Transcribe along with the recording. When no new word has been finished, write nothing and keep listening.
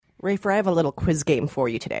Rafer, I have a little quiz game for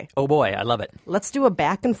you today. Oh boy, I love it. Let's do a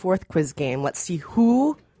back and forth quiz game. Let's see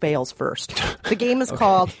who fails first. The game is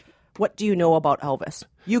called What Do You Know About Elvis?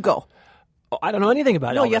 You go. Oh, I don't know anything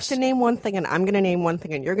about Elvis. No, you have to name one thing, and I'm going to name one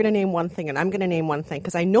thing, and you're going to name one thing, and I'm going to name one thing,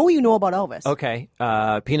 because I know you know about Elvis. Okay.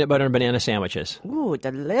 Peanut butter and banana sandwiches. Ooh,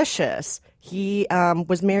 delicious. He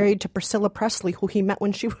was married to Priscilla Presley, who he met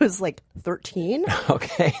when she was like 13.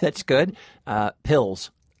 Okay, that's good.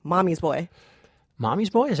 Pills. Mommy's boy. Mommy's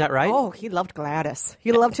boy, is that right? Oh, he loved Gladys.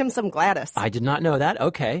 He loved him some Gladys. I did not know that.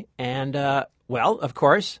 Okay. And, well, of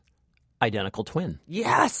course, identical twin.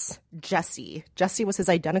 Yes, Jesse. Jesse was his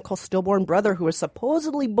identical stillborn brother who was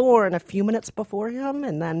supposedly born a few minutes before him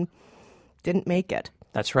and then didn't make it.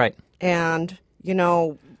 That's right. And, you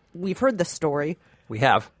know, we've heard this story. We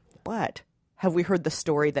have. But have we heard the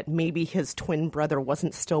story that maybe his twin brother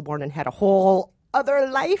wasn't stillborn and had a whole other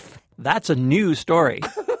life? That's a new story,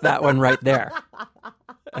 that one right there.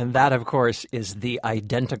 And that, of course, is The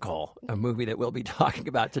Identical, a movie that we'll be talking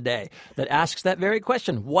about today, that asks that very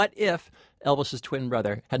question. What if Elvis's twin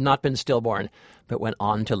brother had not been stillborn, but went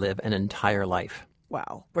on to live an entire life?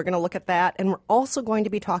 Wow. We're going to look at that. And we're also going to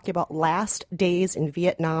be talking about Last Days in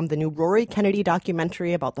Vietnam, the new Rory Kennedy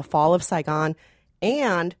documentary about the fall of Saigon.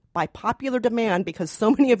 And by popular demand, because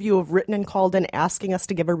so many of you have written and called in asking us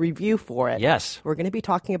to give a review for it. Yes. We're going to be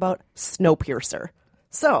talking about Snowpiercer.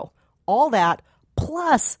 So, all that,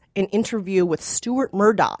 plus an interview with Stuart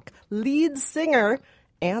Murdoch, lead singer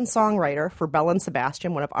and songwriter for Belle and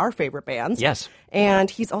Sebastian, one of our favorite bands. Yes. And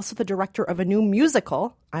he's also the director of a new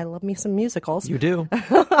musical. I love me some musicals. You do.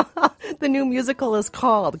 The new musical is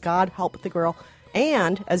called God Help the Girl.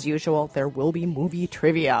 And, as usual, there will be movie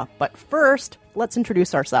trivia. But first, let's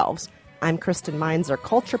introduce ourselves. I'm Kristen Meinzer,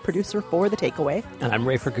 culture producer for The Takeaway. And I'm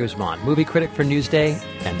Rafer Guzman, movie critic for Newsday,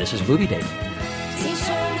 and this is Movie Date.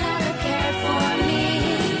 Teacher never cared for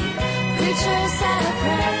me. Preacher said a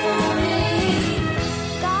prayer for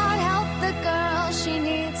me. God help the girl, she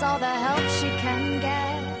needs all the help she can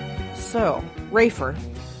get. So, Rafer,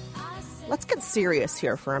 let's get serious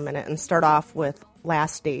here for a minute and start off with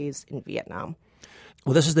Last Days in Vietnam.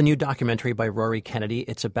 Well, this is the new documentary by Rory Kennedy.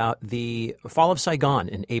 It's about the fall of Saigon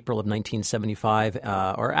in April of 1975,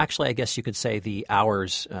 or actually, I guess you could say the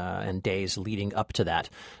hours and days leading up to that,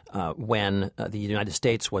 when the United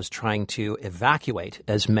States was trying to evacuate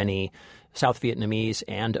as many South Vietnamese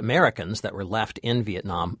and Americans that were left in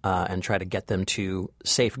Vietnam and try to get them to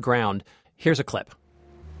safe ground. Here's a clip.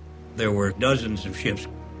 There were dozens of ships,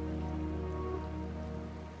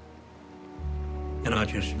 and not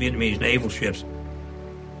just Vietnamese naval ships,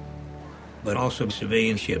 but also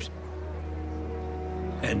civilian ships.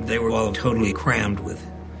 And they were all totally crammed with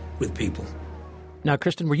people. Now,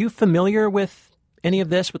 Kristen, were you familiar with any of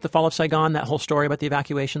this, with the fall of Saigon, that whole story about the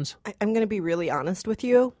evacuations? I'm going to be really honest with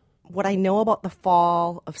you. What I know about the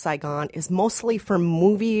fall of Saigon is mostly from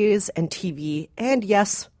movies and TV, and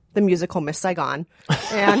yes, the musical Miss Saigon.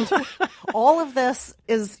 And all of this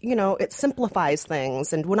is, you know, it simplifies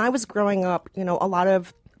things. And when I was growing up, you know, a lot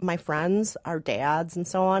of my friends, our dads and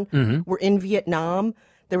so on, were in Vietnam.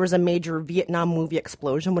 There was a major Vietnam movie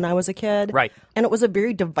explosion when I was a kid. Right. And it was a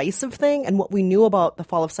very divisive thing. And what we knew about the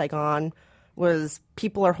fall of Saigon was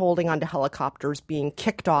people are holding onto helicopters, being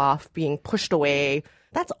kicked off, being pushed away.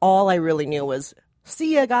 That's all I really knew was,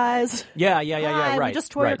 see ya, guys. Yeah, Hi, right. We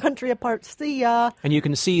just tore your country apart. See ya. And you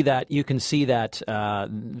can see that.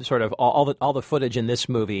 Sort of all the footage in this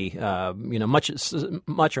movie. Much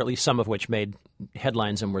or at least some of which made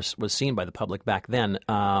headlines and was seen by the public back then.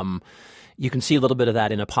 You can see a little bit of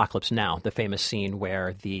that in Apocalypse Now, the famous scene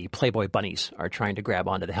where the Playboy bunnies are trying to grab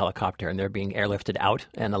onto the helicopter and they're being airlifted out,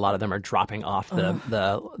 and a lot of them are dropping off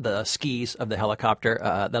the skis of the helicopter.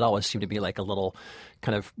 That always seemed to be like a little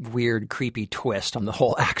kind of weird, creepy twist on the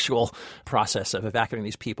whole actual process of evacuating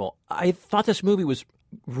these people. I thought this movie was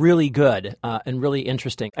really good and really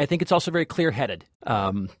interesting. I think it's also very clear-headed.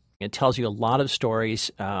 It tells you a lot of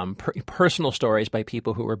stories, personal stories by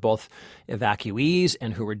people who were both evacuees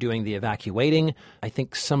and who were doing the evacuating. I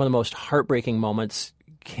think some of the most heartbreaking moments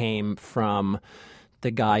came from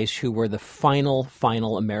the guys who were the final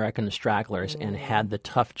American stragglers and had the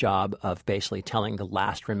tough job of basically telling the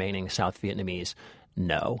last remaining South Vietnamese,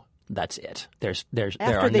 no, that's it. There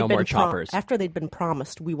are no more choppers. After they'd been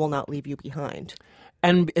promised, we will not leave you behind.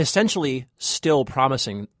 And essentially still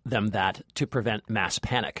promising them that to prevent mass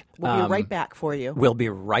panic. We'll be right back for you. We'll be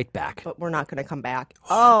right back. But we're not going to come back.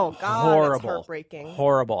 Oh, God, Horrible. it's heartbreaking.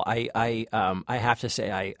 Horrible. I have to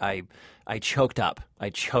say I choked up. I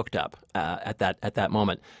choked up at that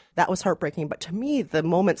moment. That was heartbreaking. But to me, the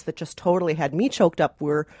moments that just totally had me choked up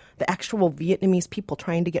were the actual Vietnamese people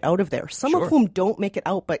trying to get out of there. Some of whom don't make it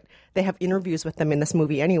out, but they have interviews with them in this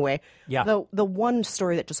movie anyway. Yeah. The one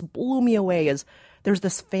story that just blew me away is there's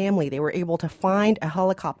this family. They were able to find a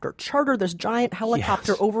helicopter, charter this giant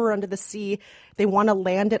helicopter over under the sea. They want to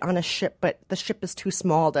land it on a ship, but the ship is too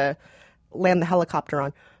small to land the helicopter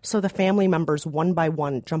on. So the family members, one by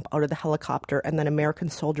one, jump out of the helicopter, and then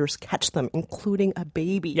American soldiers catch them, including a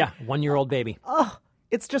baby. Yeah, 1-year-old baby. Oh,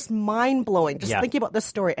 it's just mind-blowing. Just thinking about this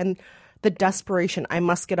story and the desperation. I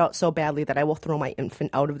must get out so badly that I will throw my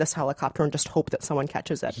infant out of this helicopter and just hope that someone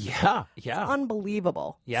catches it. Yeah.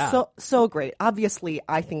 Unbelievable. Yeah. So great. Obviously,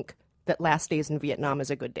 I think that Last Days in Vietnam is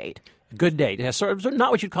a good date. Good date. Yeah, sort of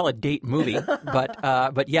not what you'd call a date movie,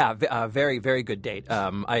 but yeah, very, very good date.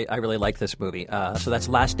 I really like this movie. So that's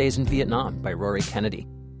Last Days in Vietnam by Rory Kennedy.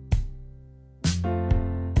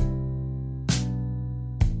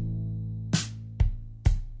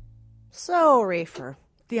 So, Rafer,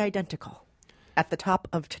 the identical. At the top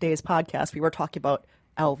of today's podcast, we were talking about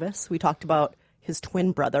Elvis. We talked about his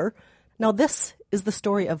twin brother. Now, this is the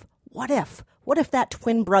story of what if? What if that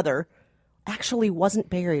twin brother actually wasn't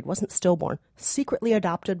buried, wasn't stillborn, secretly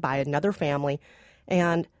adopted by another family?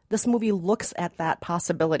 And this movie looks at that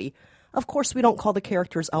possibility. Of course, we don't call the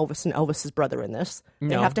characters Elvis and Elvis's brother in this.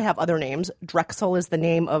 They have to have other names. Drexel is the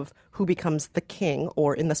name of who becomes the king,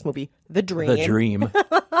 or in this movie, the Dream. The Dream.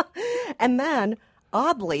 And then,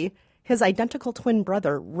 oddly, his identical twin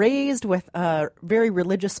brother, raised with a very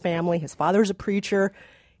religious family, his father's a preacher,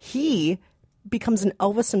 he becomes an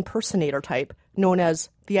Elvis impersonator type known as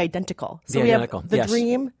the Identical. So we Identical, have the yes.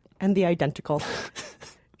 Dream and the Identical.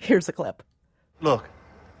 Here's a clip. Look,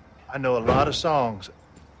 I know a lot of songs,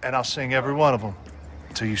 and I'll sing every one of them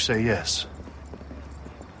until you say yes.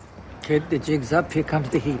 Kid, the jig's up. Here comes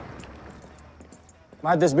the heat.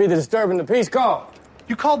 Might this be the disturbing the peace call?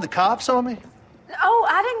 You called the cops on me? Oh,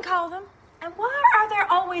 I didn't call them. And why are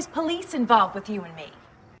there always police involved with you and me?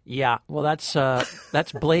 Yeah, well,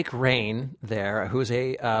 that's Blake Rain there, who's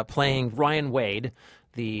playing Ryan Wade,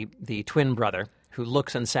 the twin brother, who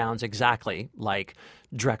looks and sounds exactly like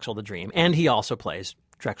Drexel the Dream, and he also plays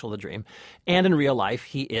Drexel the Dream. And in real life,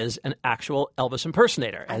 he is an actual Elvis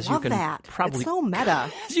impersonator, as I love you can that. probably It's so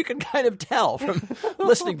meta. as you can kind of tell from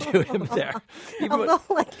listening to him there. Although,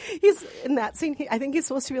 like, he's in that scene, I think he's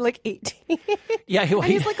supposed to be like 18. Yeah, and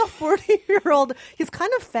he's like a 40-year-old. He's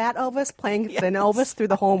kind of fat Elvis playing thin Elvis through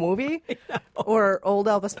the whole movie, or old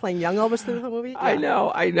Elvis playing young Elvis through the whole movie. I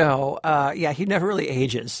know. Yeah, he never really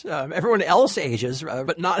ages. Everyone else ages,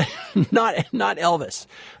 but not Elvis.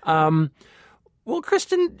 Well,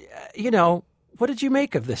 Kristen, what did you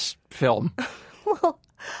make of this film? Well,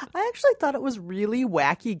 I actually thought it was really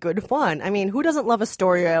wacky, good fun. I mean, who doesn't love a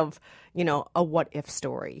story of, a what-if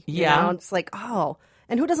story? Yeah. It's like, oh,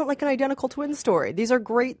 and who doesn't like an identical twin story? These are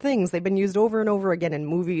great things. They've been used over and over again in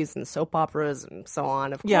movies and soap operas and so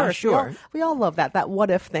on. Of Yeah, course, sure. We all love that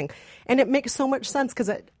what-if thing. And it makes so much sense because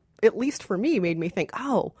it, at least for me, made me think,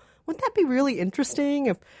 oh, wouldn't that be really interesting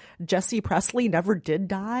if Jesse Presley never did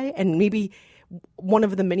die and maybe one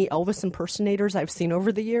of the many Elvis impersonators I've seen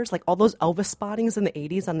over the years, like all those Elvis spottings in the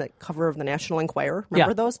 80s on the cover of the National Enquirer.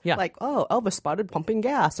 Remember those? Yeah. Like, oh, Elvis spotted pumping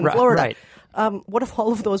gas in Right, Florida. right. What if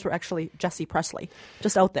all of those were actually Jesse Presley,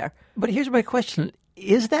 just out there? But here's my question.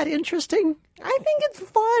 Is that interesting? I think it's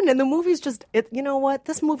fun. And the movie's just, you know what?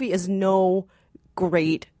 This movie is no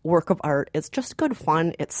great work of art. It's just good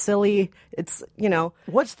fun. It's silly. It's,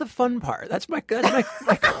 What's the fun part? That's my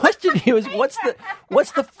question to you is what's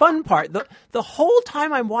the fun part? The whole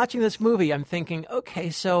time I'm watching this movie, I'm thinking, okay,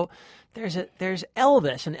 so there's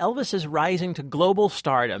Elvis, and Elvis is rising to global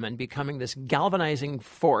stardom and becoming this galvanizing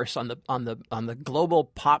force on the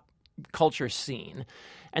global pop culture scene.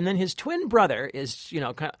 And then his twin brother is,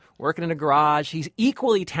 kind of working in a garage. He's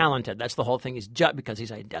equally talented. That's the whole thing. Because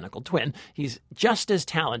he's identical twin. He's just as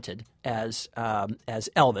talented as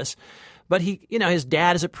Elvis. But his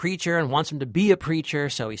dad is a preacher and wants him to be a preacher.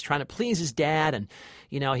 So he's trying to please his dad, and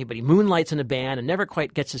but he moonlights in a band and never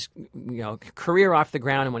quite gets his career off the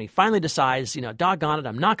ground. And when he finally decides, doggone it,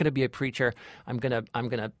 I'm not going to be a preacher. I'm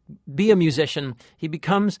gonna be a musician. He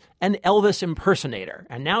becomes an Elvis impersonator,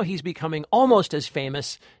 and now he's becoming almost as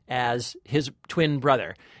famous as his twin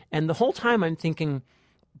brother. And the whole time I'm thinking,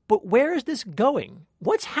 But where is this going?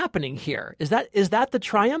 What's happening here? Is that the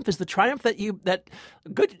triumph? Is the triumph that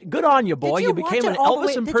good on you, boy? You became an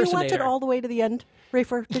Elvis impersonator. Did you watch it all the way to the end,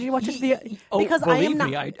 Rafer? Did you watch it to the end? Because believe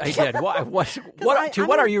me, I did.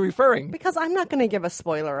 What are you referring? Because I'm not going to give a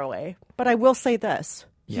spoiler away, but I will say this.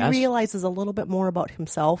 Yes? He realizes a little bit more about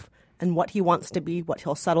himself and what he wants to be, what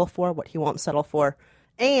he'll settle for, what he won't settle for.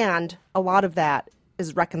 And a lot of that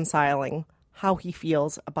is reconciling how he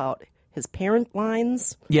feels about his parent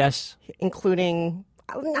lines. Yes. Including,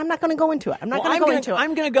 I'm not going to go into it. I'm going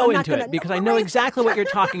to go into it because I know exactly what you're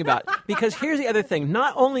talking about. Because here's the other thing.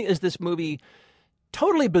 Not only is this movie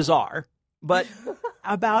totally bizarre, but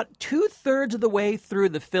about 2/3 of the way through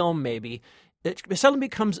the film, maybe, it suddenly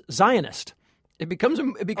becomes Zionist. It becomes a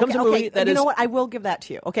movie that is... You know what? I will give that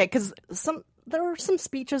to you. Okay, because there were some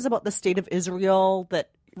speeches about the state of Israel that...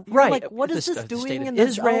 Right. Like, what is this doing in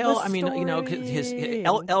this Israel? Elvis I mean, story? his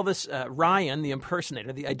Elvis Ryan, the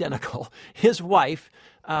impersonator, the identical, his wife,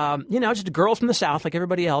 just a girl from the South like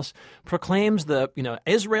everybody else, proclaims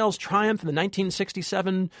Israel's triumph in the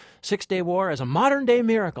 1967 Six-Day War as a modern-day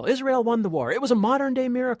miracle. Israel won the war. It was a modern-day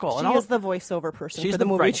miracle. She is the voiceover person for the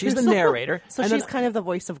movie. Right, she's the narrator. So she's kind of the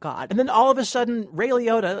voice of God. And then all of a sudden, Ray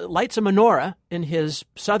Liotta lights a menorah in his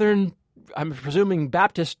southern, I'm presuming,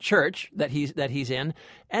 Baptist church that he's in,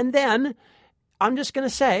 and then I'm just going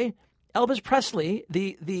to say Elvis Presley,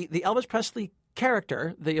 the Elvis Presley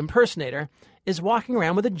character, the impersonator, is walking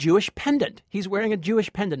around with a Jewish pendant. He's wearing a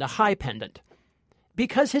Jewish pendant, a high pendant,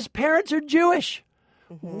 because his parents are Jewish.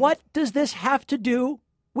 Mm-hmm. What does this have to do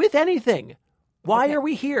with anything? Why are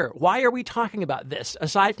we here? Why are we talking about this?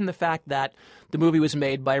 Aside from the fact that the movie was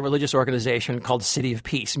made by a religious organization called City of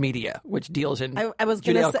Peace Media, which deals in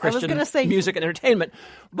Judeo-Christian music and entertainment.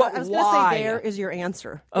 But I was going to say, there is your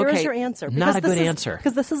answer. There is your answer. Not a good answer.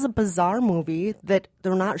 Because this is a bizarre movie that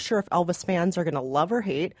they're not sure if Elvis fans are going to love or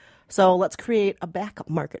hate. So let's create a backup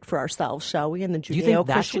market for ourselves, shall we? In the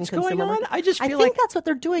Judeo-Christian consumer market. I think that's what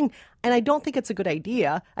they're doing, and I don't think it's a good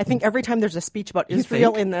idea. I think every time there's a speech about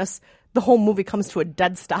Israel in this, the whole movie comes to a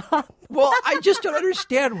dead stop. Well, I just don't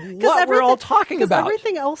understand what we're all talking about.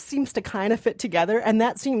 Everything else seems to kind of fit together, and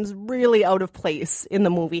that seems really out of place in the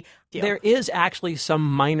movie. There is actually some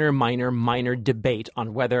minor debate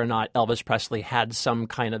on whether or not Elvis Presley had some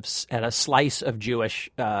kind of a slice of Jewish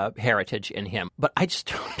heritage in him. But I just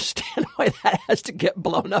don't understand why that has to get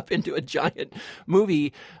blown up into a giant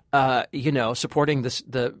movie, supporting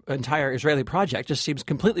the entire Israeli project. Just seems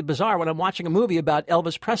completely bizarre when I'm watching a movie about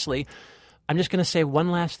Elvis Presley. I'm just going to say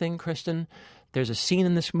one last thing, Kristen. There's a scene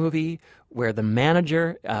in this movie where the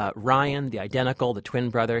manager, Ryan, the identical, the twin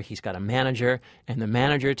brother, he's got a manager, and the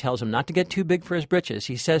manager tells him not to get too big for his britches.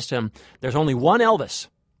 He says to him, there's only one Elvis.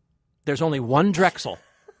 There's only one Drexel.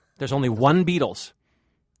 There's only one Beatles.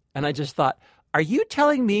 And I just thought, are you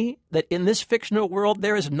telling me that in this fictional world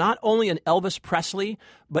there is not only an Elvis Presley,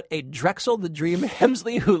 but a Drexel the Dream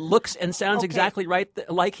Hemsley who looks and sounds exactly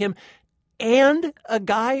like him, and a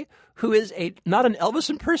guy who is not an Elvis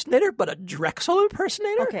impersonator, but a Drexel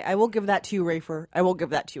impersonator? Okay, I will give that to you, Rafer. I will give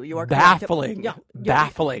that to you. You are baffling.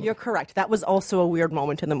 Baffling. You're correct. That was also a weird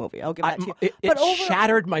moment in the movie. I'll give that to you. It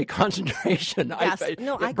shattered my concentration. Yes, it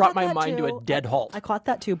brought my mind to a dead halt. I caught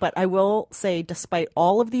that too, but I will say, despite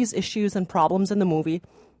all of these issues and problems in the movie,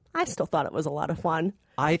 I still thought it was a lot of fun.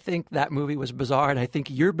 I think that movie was bizarre, and I think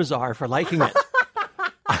you're bizarre for liking it.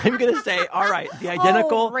 I'm going to say, all right, the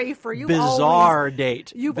identical bizarre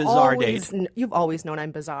date. You've always known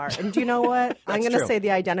I'm bizarre. And do you know what? I'm going to say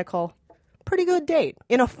the identical pretty good date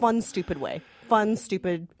in a fun, stupid way. Fun,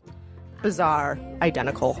 stupid, bizarre,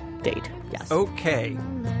 identical date. Yes. Okay.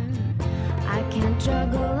 I can't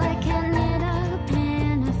juggle, I can't knit a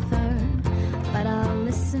pinafore, but I'll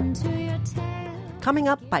listen to your tale. Coming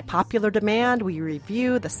up, by popular demand, we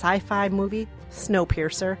review the sci-fi movie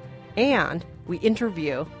Snowpiercer, and we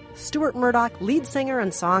interview Stuart Murdoch, lead singer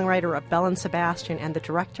and songwriter of Belle and Sebastian, and the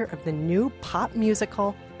director of the new pop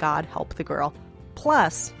musical God Help the Girl.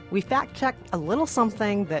 Plus, we fact-checked a little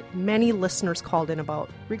something that many listeners called in about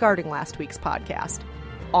regarding last week's podcast.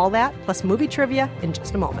 All that, plus movie trivia, in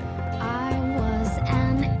just a moment. I was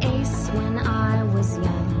an ace when I was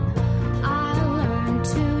young. I learned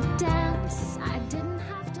to dance. I didn't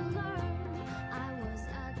have to learn. I was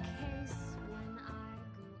a case when I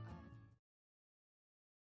grew up.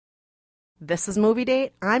 This is Movie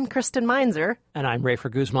Date. I'm Kristen Meinzer. And I'm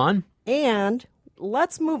Rafer Guzman. And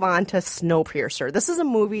let's move on to Snowpiercer. This is a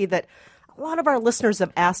movie that a lot of our listeners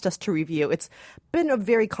have asked us to review. It's been a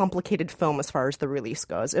very complicated film as far as the release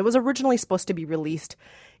goes. It was originally supposed to be released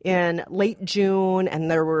in late June, and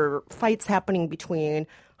there were fights happening between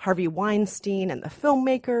Harvey Weinstein and the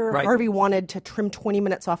filmmaker. Right. Harvey wanted to trim 20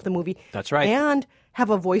 minutes off the movie. That's right. And have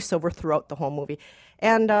a voiceover throughout the whole movie.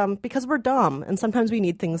 And because we're dumb, and sometimes we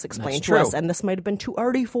need things explained That's to us, true. and this might have been too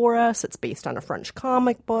arty for us. It's based on a French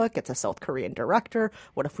comic book. It's a South Korean director.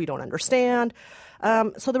 What if we don't understand?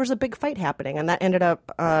 So there was a big fight happening, and that ended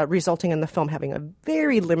up resulting in the film having a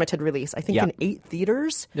very limited release. I think Yeah. in 8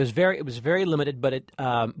 theaters. It was very limited, but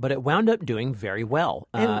it wound up doing very well.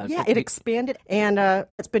 And it expanded, and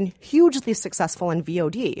it's been hugely successful in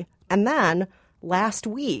VOD. And then last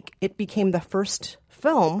week, it became the first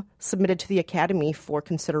film submitted to the Academy for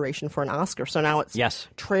consideration for an Oscar. So now it's Yes.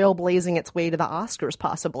 trailblazing its way to the Oscars,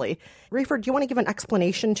 possibly. Rayford, do you want to give an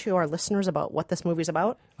explanation to our listeners about what this movie's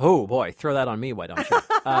about? Oh boy, throw that on me, why don't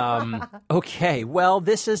you? Okay, well,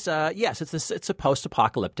 this is yes, it's a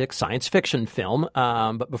post-apocalyptic science fiction film.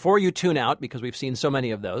 But before you tune out, because we've seen so many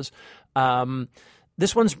of those,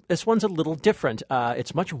 this one's a little different.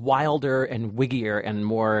 It's much wilder and wiggier and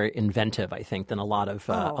more inventive, I think, than a lot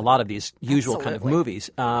of these usual kind of absolutely. movies.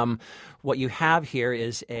 What you have here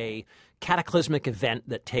is a cataclysmic event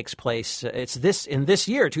that takes place. It's in this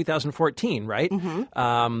year, 2014, right?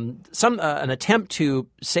 Mm-hmm. An attempt to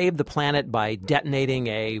save the planet by detonating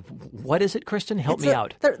what is it, Kristen? Help me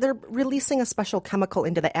out. They're releasing a special chemical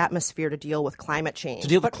into the atmosphere to deal with climate change. To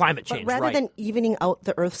deal with climate change, but rather right. than evening out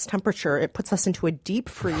the Earth's temperature, it puts us into a deep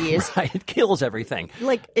freeze. Right, it kills everything.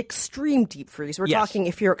 Like extreme deep freeze. We're Yes. talking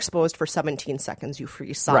if you're exposed for 17 seconds, you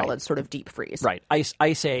freeze solid, Right. sort of deep freeze. Right,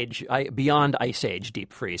 ice age, beyond ice age,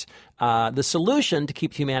 deep freeze. The solution to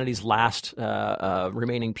keep humanity's last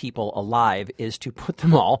remaining people alive is to put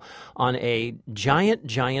them all on a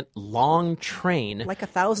giant, long train. Like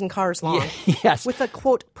 1,000 cars long. Yes. With a,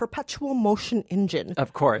 quote, perpetual motion engine.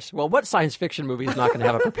 Of course. Well, what science fiction movie is not going to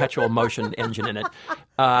have a perpetual motion engine in it?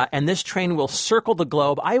 And this train will circle the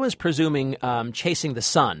globe. I was presuming chasing the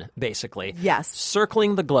sun, basically. Yes.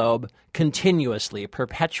 Circling the globe continuously,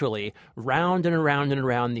 perpetually, round and around and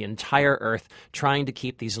around the entire Earth, trying to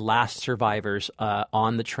keep these last survivors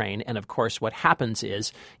on the train. And of course, what happens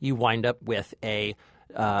is you wind up with an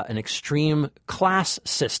extreme class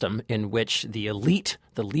system in which the elite,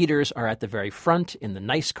 the leaders, are at the very front in the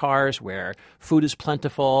nice cars where food is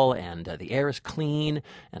plentiful and the air is clean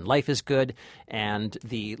and life is good, and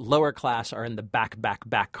the lower class are in the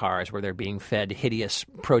back cars where they're being fed hideous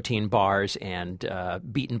protein bars and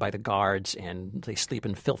beaten by the guards, and they sleep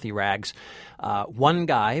in filthy rags. One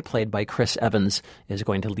guy, played by Chris Evans, is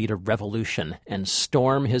going to lead a revolution and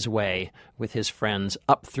storm his way with his friends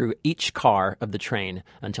up through each car of the train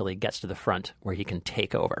until he gets to the front where he can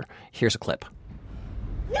take over. Here's a clip.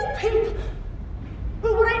 You people,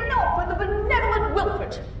 who were it not for the benevolent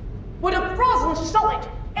Wilfred, would have frozen solid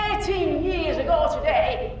 18 years ago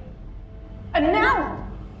today. And now,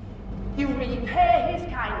 you repay his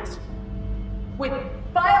kindness with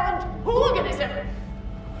violent hooliganism.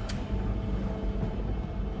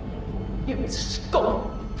 You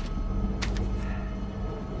scum.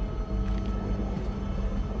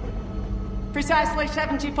 Precisely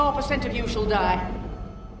 74% of you shall die.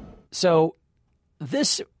 So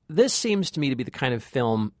this seems to me to be the kind of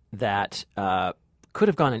film that could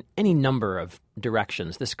have gone in any number of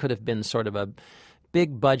directions. This could have been sort of a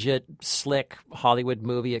big budget, slick Hollywood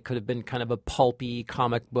movie. It could have been kind of a pulpy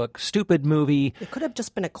comic book, stupid movie. It could have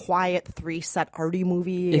just been a quiet 3-set arty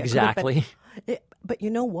movie. It could have Exactly. but you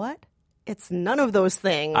know what? It's none of those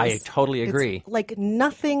things. I totally agree. It's like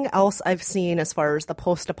nothing else I've seen as far as the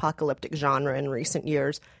post-apocalyptic genre in recent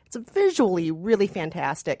years. It's visually really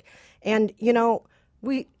fantastic. And, you know,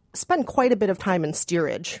 we spend quite a bit of time in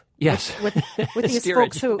steerage. Yes. With these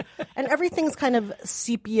Steerage. folks who, and everything's kind of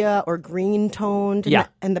sepia or green toned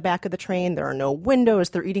in the back of the train. There are no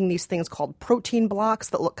windows. They're eating these things called protein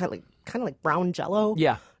blocks that look kind of like brown Jell-O.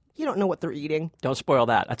 Yeah. You don't know what they're eating. Don't spoil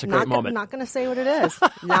that. That's a great moment. Not going to say what it is.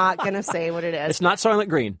 Not going to say what it is. It's not Soylent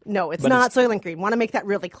Green. No, it's but not Soylent Green. Want to make that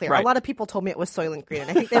really clear. Right. A lot of people told me it was Soylent Green,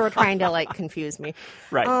 and I think they were trying to confuse me.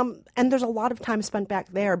 Right. And there's a lot of time spent back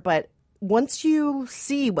there, but once you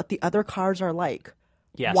see what the other cars are like,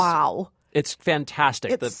 Yes. wow. It's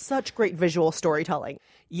fantastic. It's such great visual storytelling.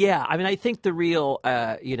 Yeah, I mean, I think the real,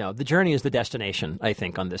 the journey is the destination, I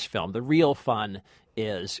think, on this film. The real fun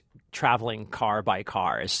is traveling car by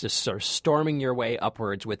car. It's just sort of storming your way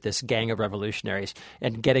upwards with this gang of revolutionaries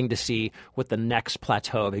and getting to see what the next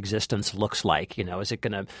plateau of existence looks like. You know, is it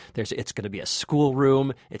going to? It's going to be a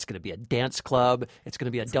schoolroom. It's going to be a dance club. It's going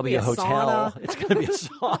to be a W hotel. Sauna. It's going to be a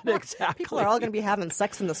sauna. Exactly. People are all going to be having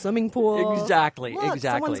sex in the swimming pool. Exactly. Look,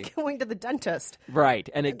 exactly. Someone's going to the dentist. Right,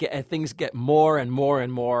 and things get more and more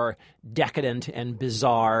and more decadent and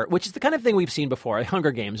bizarre, which is the kind of thing we've seen before.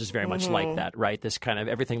 Hunger Games is very much like that, right? This kind of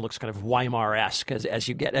everything looks kind of Weimar-esque as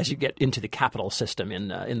you get into the capital system in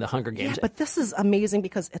the Hunger Games. Yeah, but this is amazing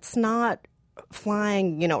because it's not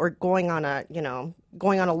flying, or going on a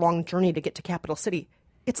long journey to get to Capital City.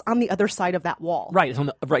 It's on the other side of that wall. Right, it's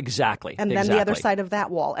on right, exactly. And then the other side of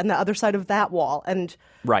that wall, and the other side of that wall, and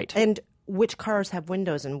right. And which cars have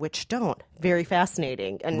windows and which don't. Very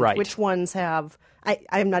fascinating. And right. which ones have.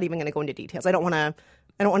 I'm not even going to go into details. I don't want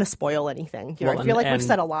to spoil anything here. I feel like we've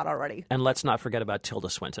said a lot already. And let's not forget about Tilda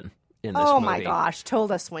Swinton in this movie. Oh movie. my gosh,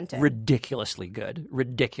 Tilda Swinton. Ridiculously good.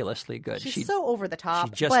 She's so over the top.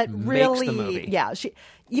 She just but makes really, the movie. Yeah,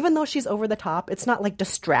 even though she's over the top, it's not like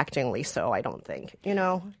distractingly so, I don't think.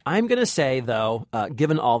 I'm going to say, though,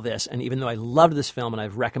 given all this, and even though I loved this film and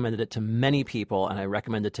I've recommended it to many people and I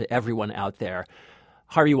recommend it to everyone out there,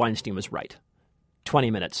 Harvey Weinstein was right.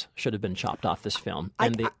 20 minutes should have been chopped off this film.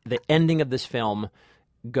 And the ending of this film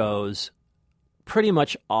goes pretty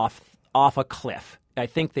much off a cliff. I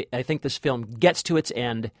think this film gets to its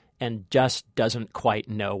end and just doesn't quite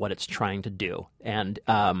know what it's trying to do. And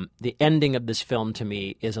the ending of this film, to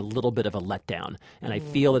me, is a little bit of a letdown. And I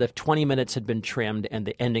feel that if 20 minutes had been trimmed and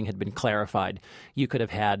the ending had been clarified, you could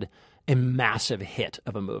have had a massive hit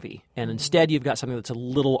of a movie. And instead, you've got something that's a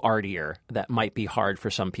little artier that might be hard for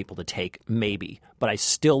some people to take, maybe. But I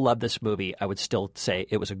still love this movie. I would still say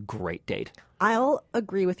it was a great date. I'll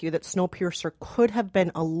agree with you that Snowpiercer could have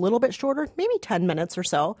been a little bit shorter, maybe 10 minutes or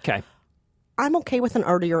so. Okay. I'm okay with an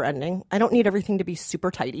artier ending. I don't need everything to be super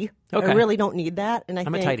tidy. Okay. I really don't need that. And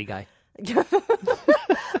I'm a tidy guy.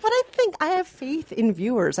 But I think I have faith in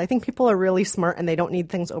viewers. I think people are really smart and they don't need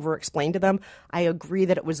things over-explained to them. I agree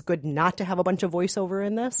that it was good not to have a bunch of voiceover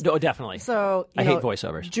in this. No, definitely. So I hate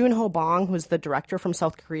voiceovers. Joon-ho Bong, who's the director from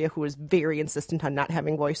South Korea, who was very insistent on not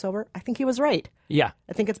having voiceover, I think he was right. Yeah.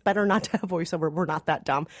 I think it's better not to have voiceover. We're not that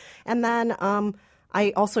dumb. And then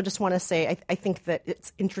I also just want to say I think that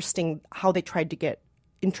it's interesting how they tried to get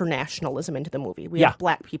internationalism into the movie. We have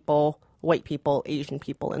black people, white people, Asian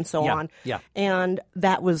people, and so on. Yeah. And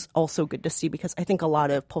that was also good to see because I think a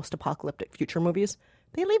lot of post-apocalyptic future movies,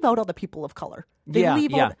 they leave out all the people of color. They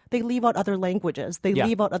leave out other languages. They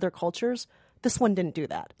leave out other cultures. This one didn't do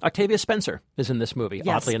that. Octavia Spencer is in this movie,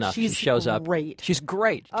 yes, oddly enough. She shows up. Great. She's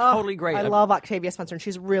great. Totally great. I love Octavia Spencer, and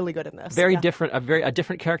she's really good in this. Very different, a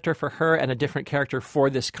different character for her and a different character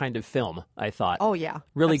for this kind of film, I thought. Oh, yeah.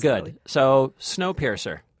 Really absolutely. good. So,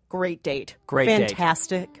 Snowpiercer. Great date. Great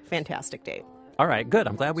fantastic, Fantastic date. All right, good.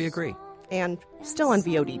 I'm glad we agree. And still on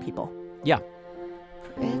VOD, people. Yeah.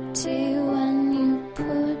 Pretty when you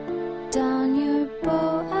put down your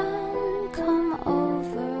bow and come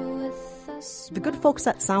over with us. The good folks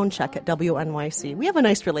at Soundcheck at WNYC, we have a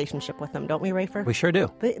nice relationship with them, don't we, Rafer? We sure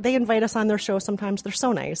do. They invite us on their show sometimes. They're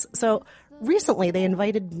so nice. So recently they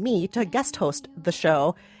invited me to guest host the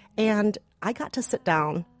show, and I got to sit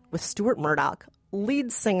down with Stuart Murdoch,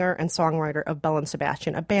 lead singer and songwriter of Belle and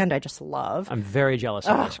Sebastian, a band I just love. I'm very jealous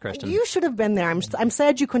of this, Kristen. You should have been there. I'm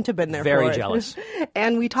sad you couldn't have been there. Very for it. jealous.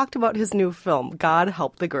 And we talked about his new film, God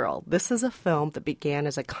Help the Girl. This is a film that began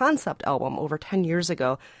as a concept album over 10 years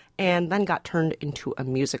ago and then got turned into a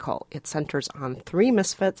musical. It centers on three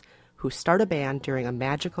misfits who start a band during a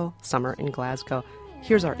magical summer in Glasgow.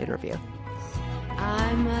 Here's our interview.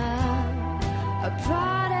 I'm a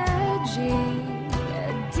prodigy.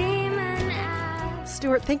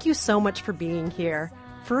 Stuart, thank you so much for being here.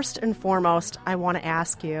 First and foremost, I want to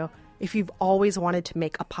ask you if you've always wanted to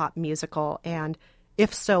make a pop musical, and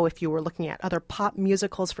if so, if you were looking at other pop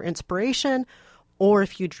musicals for inspiration, or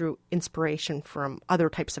if you drew inspiration from other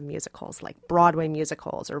types of musicals, like Broadway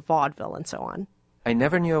musicals or vaudeville and so on. I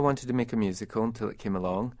never knew I wanted to make a musical until it came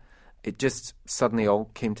along. It just suddenly all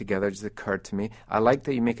came together, just occurred to me. I like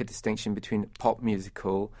that you make a distinction between pop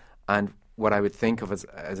musical and what I would think of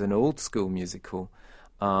as an old school musical.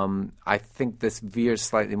 I think this veers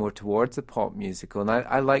slightly more towards a pop musical, and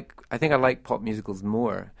I think I like pop musicals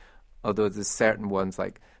more, although there's certain ones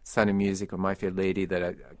like Sound of Music or My Fair Lady that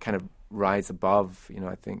I kind of rise above.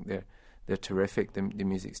 I think they're terrific. The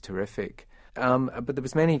music's terrific. But there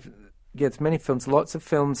was many films, lots of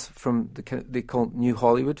films from they call New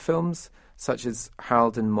Hollywood films, such as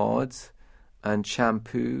Harold and Maude and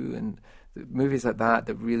Shampoo and movies like that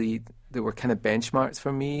that were kind of benchmarks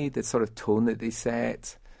for me. The sort of tone that they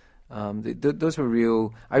set. Those were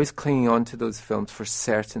real. I was clinging on to those films for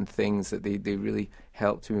certain things that they really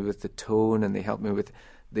helped me with the tone, and they helped me with.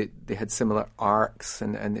 They had similar arcs,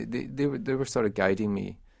 and they were sort of guiding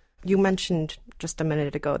me. You mentioned just a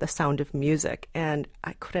minute ago The Sound of Music, and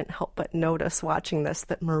I couldn't help but notice watching this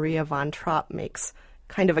that Maria von Trapp makes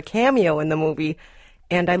kind of a cameo in the movie,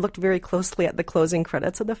 and I looked very closely at the closing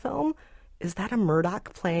credits of the film. Is that a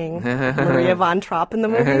Murdoch playing Maria von Trapp in the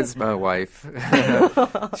movie? It's my wife.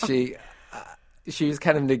 She was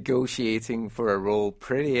kind of negotiating for a role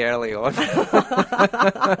pretty early on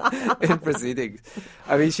in proceedings.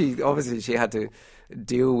 I mean, she had to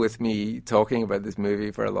deal with me talking about this movie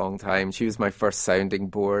for a long time. She was my first sounding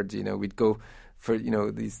board. You know, we'd go for, you know,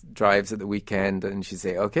 these drives at the weekend, and she'd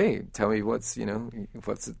say, "Okay, tell me what's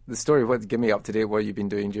the story? Give me up to date what you've been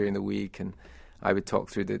doing during the week." And I would talk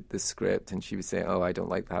through the script, and she would say, "Oh, I don't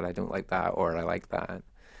like that, or I like that."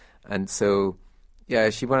 And so, yeah,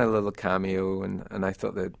 she wanted a little cameo, and I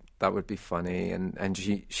thought that would be funny. And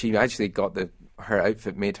she actually got her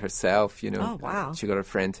outfit made herself, you know. Oh, wow. She got her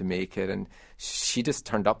friend to make it, and she just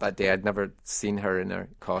turned up that day. I'd never seen her in her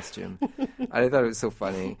costume. I thought it was so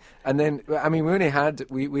funny. And then, I mean,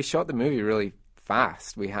 we shot the movie really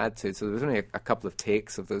fast. We had to, so there was only a couple of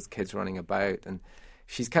takes of those kids running about, and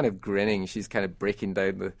she's kind of grinning. She's kind of breaking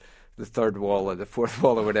down the third wall or the fourth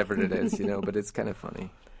wall or whatever it is, you know, but it's kind of funny.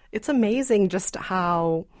 It's amazing just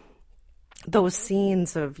how those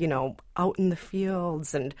scenes of, you know, out in the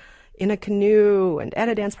fields and in a canoe and at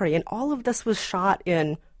a dance party, and all of this was shot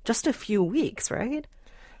in just a few weeks, right?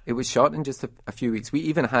 It was shot in just a few weeks. We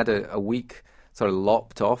even had a week sort of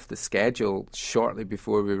lopped off the schedule shortly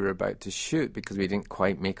before we were about to shoot because we didn't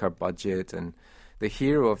quite make our budget. And the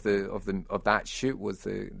hero of that shoot was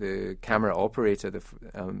the camera operator, the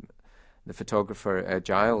photographer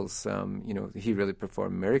Giles. You know, he really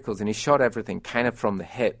performed miracles, and he shot everything kind of from the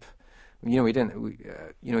hip. You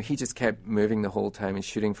know, he just kept moving the whole time and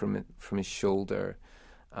shooting from his shoulder,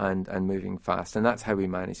 and moving fast, and that's how we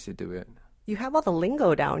managed to do it. You have all the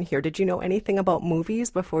lingo down here. Did you know anything about movies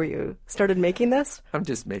before you started making this? I'm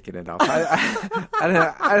just making it up.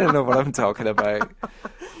 I don't know what I'm talking about.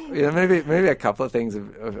 You know, maybe a couple of things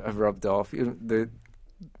have rubbed off. You know,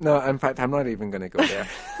 no, in fact, I'm not even going to go there.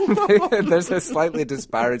 There's a slightly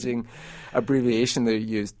disparaging abbreviation they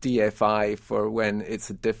use, DFI, for when it's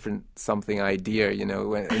a different something idea, you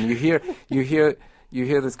know. And you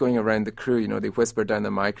hear this going around the crew, you know, they whisper down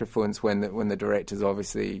the microphones when the director's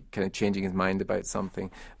obviously kind of changing his mind about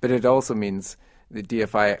something. But it also means, the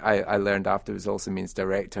DFI I learned afterwards also means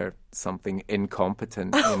director something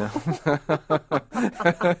incompetent, you know.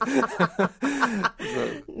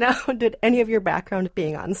 Now, did any of your background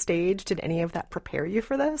being on stage, did any of that prepare you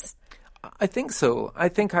for this? I think so. I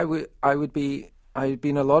think I'd be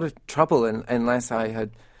in a lot of trouble unless I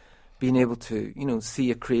had been able to, you know, see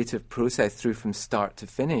a creative process through from start to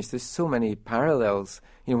finish. There's so many parallels.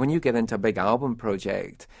 You know, when you get into a big album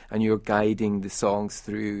project and you're guiding the songs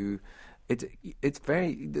through, it's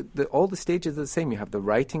very, all the stages are the same. You have the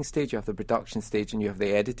writing stage, you have the production stage, and you have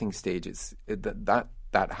the editing stages.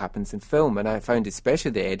 That happens in film, and I found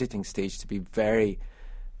especially the editing stage to be very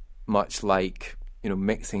much like, you know,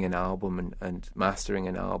 mixing an album and mastering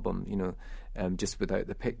an album, you know, just without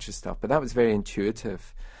the picture stuff. But that was very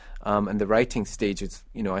intuitive. And the writing stage is,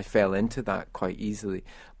 you know, I fell into that quite easily.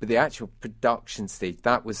 But the actual production stage,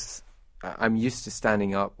 that was, I'm used to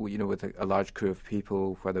standing up, you know, with a large crew of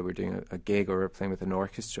people, whether we're doing a gig or we're playing with an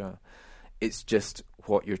orchestra. It's just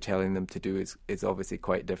what you're telling them to do is obviously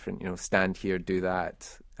quite different. You know, stand here, do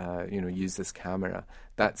that, you know, use this camera.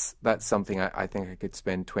 That's something I think I could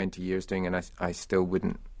spend 20 years doing, and I still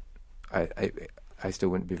wouldn't. I still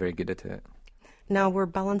wouldn't be very good at it. Now, were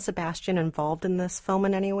Belle and Sebastian involved in this film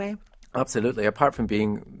in any way? Absolutely. Apart from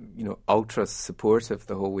being, you know, ultra supportive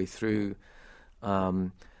the whole way through,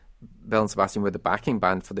 Belle and Sebastian were the backing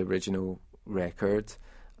band for the original record,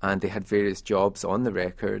 and they had various jobs on the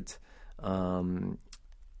record.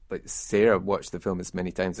 Like Sarah watched the film as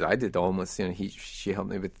many times as I did almost. You know, she helped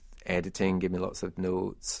me with editing, gave me lots of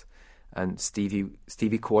notes. And Stevie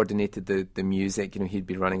coordinated the music. You know, he'd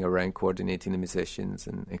be running around coordinating the musicians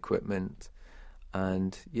and equipment.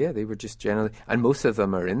 And yeah, they were just generally, and most of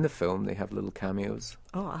them are in the film. They have little cameos.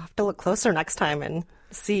 Oh, I'll have to look closer next time and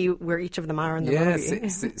see where each of them are in the movie.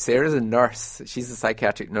 Sarah's a nurse. She's a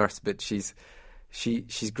psychiatric nurse, but she's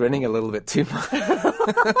She's grinning a little bit too much.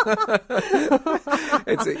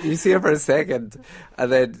 You see her for a second,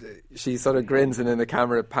 and then she sort of grins, and then the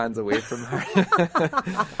camera pans away from her.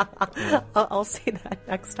 I'll see that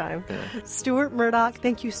next time. Yeah. Stuart Murdoch,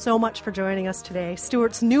 thank you so much for joining us today.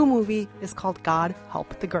 Stuart's new movie is called God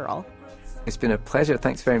Help the Girl. It's been a pleasure.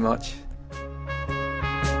 Thanks very much.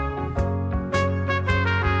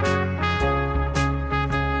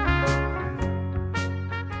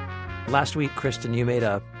 Last week, Kristen, you made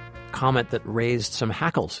a comment that raised some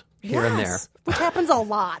hackles here and there. Which happens a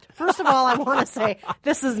lot. First of all, I want to say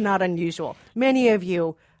this is not unusual. Many of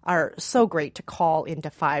you are so great to call into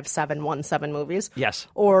 5717 Movies. Yes.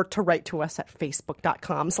 Or to write to us at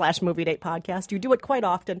facebook.com/moviedatepodcast. You do it quite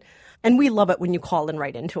often, and we love it when you call and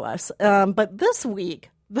write into us. But this week,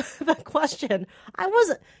 the question,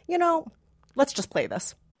 let's just play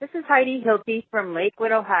this. This is Heidi Hilty from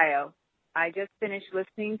Lakewood, Ohio. I just finished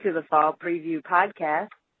listening to the Fall Preview podcast,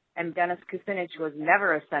 and Dennis Kucinich was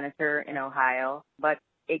never a senator in Ohio, but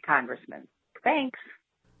a congressman. Thanks.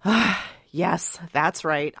 Yes, that's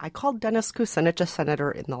right. I called Dennis Kucinich a senator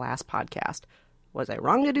in the last podcast. Was I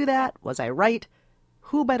wrong to do that? Was I right?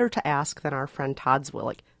 Who better to ask than our friend Todd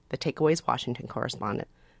Zwillich, the Takeaways Washington correspondent.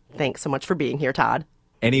 Thanks so much for being here, Todd.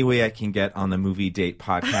 Any way I can get on the Movie Date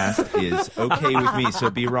podcast is okay with me,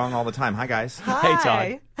 so be wrong all the time. Hi, guys. Hi. Hey,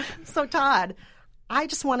 Todd. So, Todd, I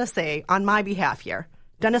just want to say, on my behalf here,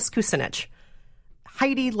 Dennis Kucinich,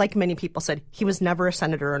 Heidi, like many people, said he was never a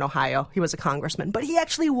senator in Ohio. He was a congressman. But he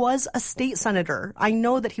actually was a state senator. I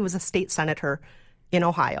know that he was a state senator in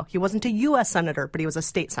Ohio. He wasn't a U.S. senator, but he was a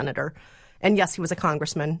state senator. And yes, he was a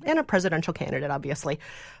congressman and a presidential candidate, obviously.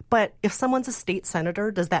 But if someone's a state senator,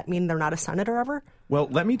 does that mean they're not a senator ever? Well,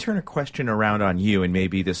 let me turn a question around on you, and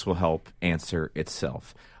maybe this will help answer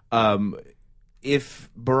itself. If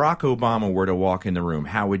Barack Obama were to walk in the room,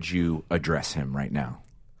 how would you address him right now?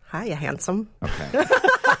 Hiya, handsome. Okay.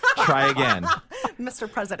 Try again.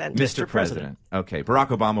 Mr. President. Mr. President. Okay. Barack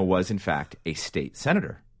Obama was, in fact, a state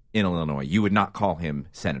senator in Illinois. You would not call him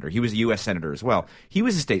senator. He was a U.S. senator as well. He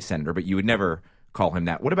was a state senator, but you would never call him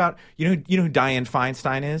that. What about, you know who Dianne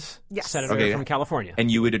Feinstein is? Yes. Senator from California.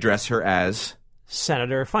 And you would address her as?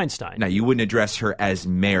 Senator Feinstein. Now, you wouldn't address her as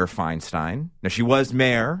Mayor Feinstein. Now, she was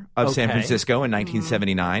mayor of San Francisco in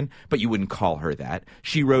 1979, but you wouldn't call her that.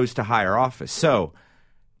 She rose to higher office. So,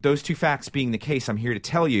 those two facts being the case, I'm here to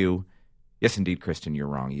tell you, yes, indeed, Kristen, you're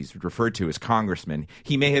wrong. He's referred to as congressman.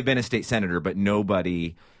 He may have been a state senator, but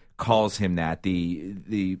nobody calls him that.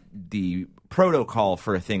 The protocol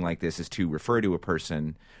for a thing like this is to refer to a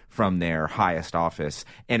person from their highest office,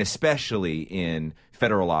 and especially in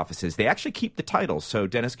federal offices, they actually keep the titles. So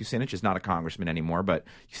Dennis Kucinich is not a congressman anymore, but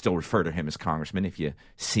you still refer to him as congressman if you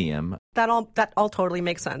see him. That all totally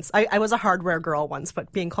makes sense. I was a hardware girl once,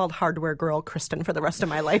 but being called hardware girl Kristen for the rest of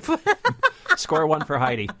my life. Score one for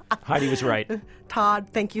Heidi. Heidi was right. Todd,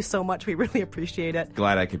 thank you so much. We really appreciate it.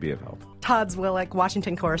 Glad I could be of help. Todd Zwillich,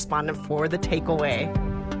 Washington correspondent for The Takeaway.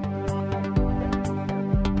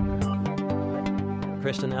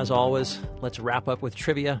 Kristen, as always, let's wrap up with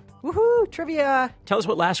trivia. Woohoo, trivia. Tell us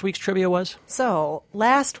what last week's trivia was. So,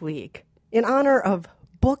 last week, in honor of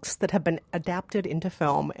books that have been adapted into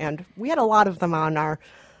film, and we had a lot of them on our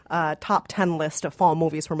top 10 list of fall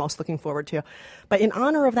movies we're most looking forward to. But in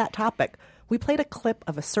honor of that topic, we played a clip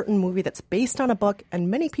of a certain movie that's based on a book, and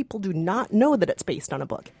many people do not know that it's based on a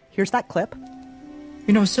book. Here's that clip.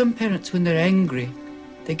 You know, some parents, when they're angry,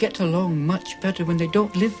 they get along much better when they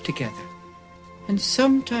don't live together. And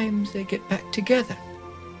sometimes they get back together.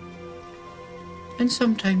 And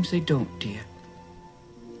sometimes they don't, dear.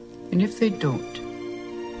 And if they don't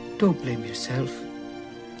blame yourself.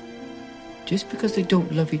 Just because they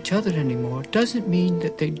don't love each other anymore doesn't mean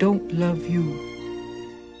that they don't love you.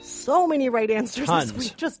 So many right answers Tons.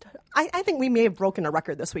 this week. I think we may have broken a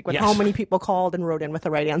record this week with Yes. how many people called and wrote in with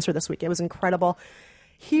the right answer this week. It was incredible.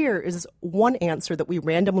 Here is one answer that we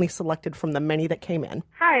randomly selected from the many that came in.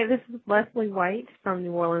 Hi, this is Leslie White from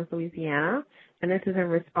New Orleans, Louisiana, and this is in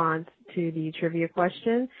response to the trivia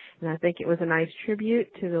question, and I think it was a nice tribute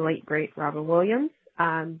to the late, great Robin Williams.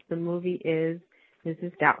 The movie is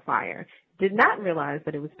Mrs. Doubtfire. Did not realize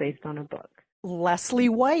that it was based on a book. Leslie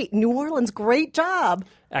White, New Orleans, great job.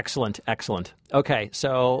 Excellent, excellent. Okay,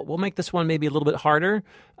 so we'll make this one maybe a little bit harder.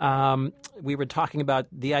 We were talking about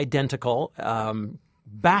the identical,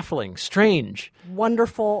 baffling, strange.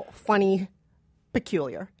 Wonderful, funny,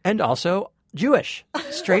 peculiar. And also Jewish,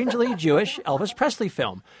 strangely Jewish Elvis Presley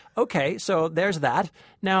film. Okay, so there's that.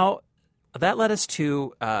 Now, that led us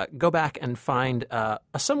to go back and find a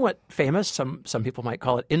somewhat famous, some people might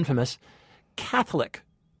call it infamous, Catholic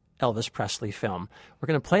Elvis Presley film. We're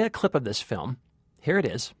going to play a clip of this film, Here it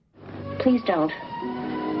is. Please don't.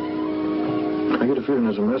 I get a feeling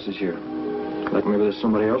there's a message here. Like maybe there's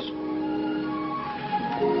somebody else?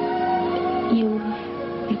 You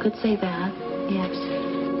could say that, yes.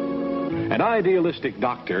 An idealistic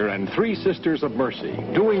doctor and 3 sisters of mercy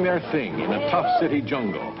doing their thing in a tough city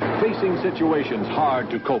jungle, facing situations hard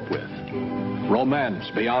to cope with. Romance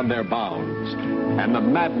beyond their bounds and the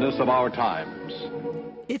madness of our times.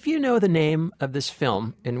 If you know the name of this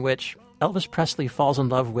film in which Elvis Presley falls in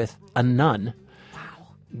love with a nun,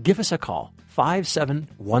 give us a call.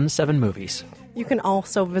 5717 Movies. You can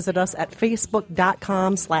also visit us at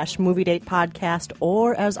facebook.com/moviedatepodcast,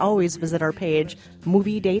 or as always, visit our page,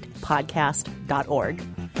 moviedatepodcast.org.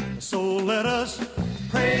 So let us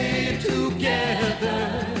pray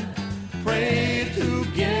together, pray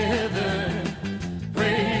together,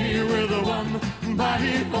 pray with one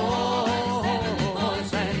body voice.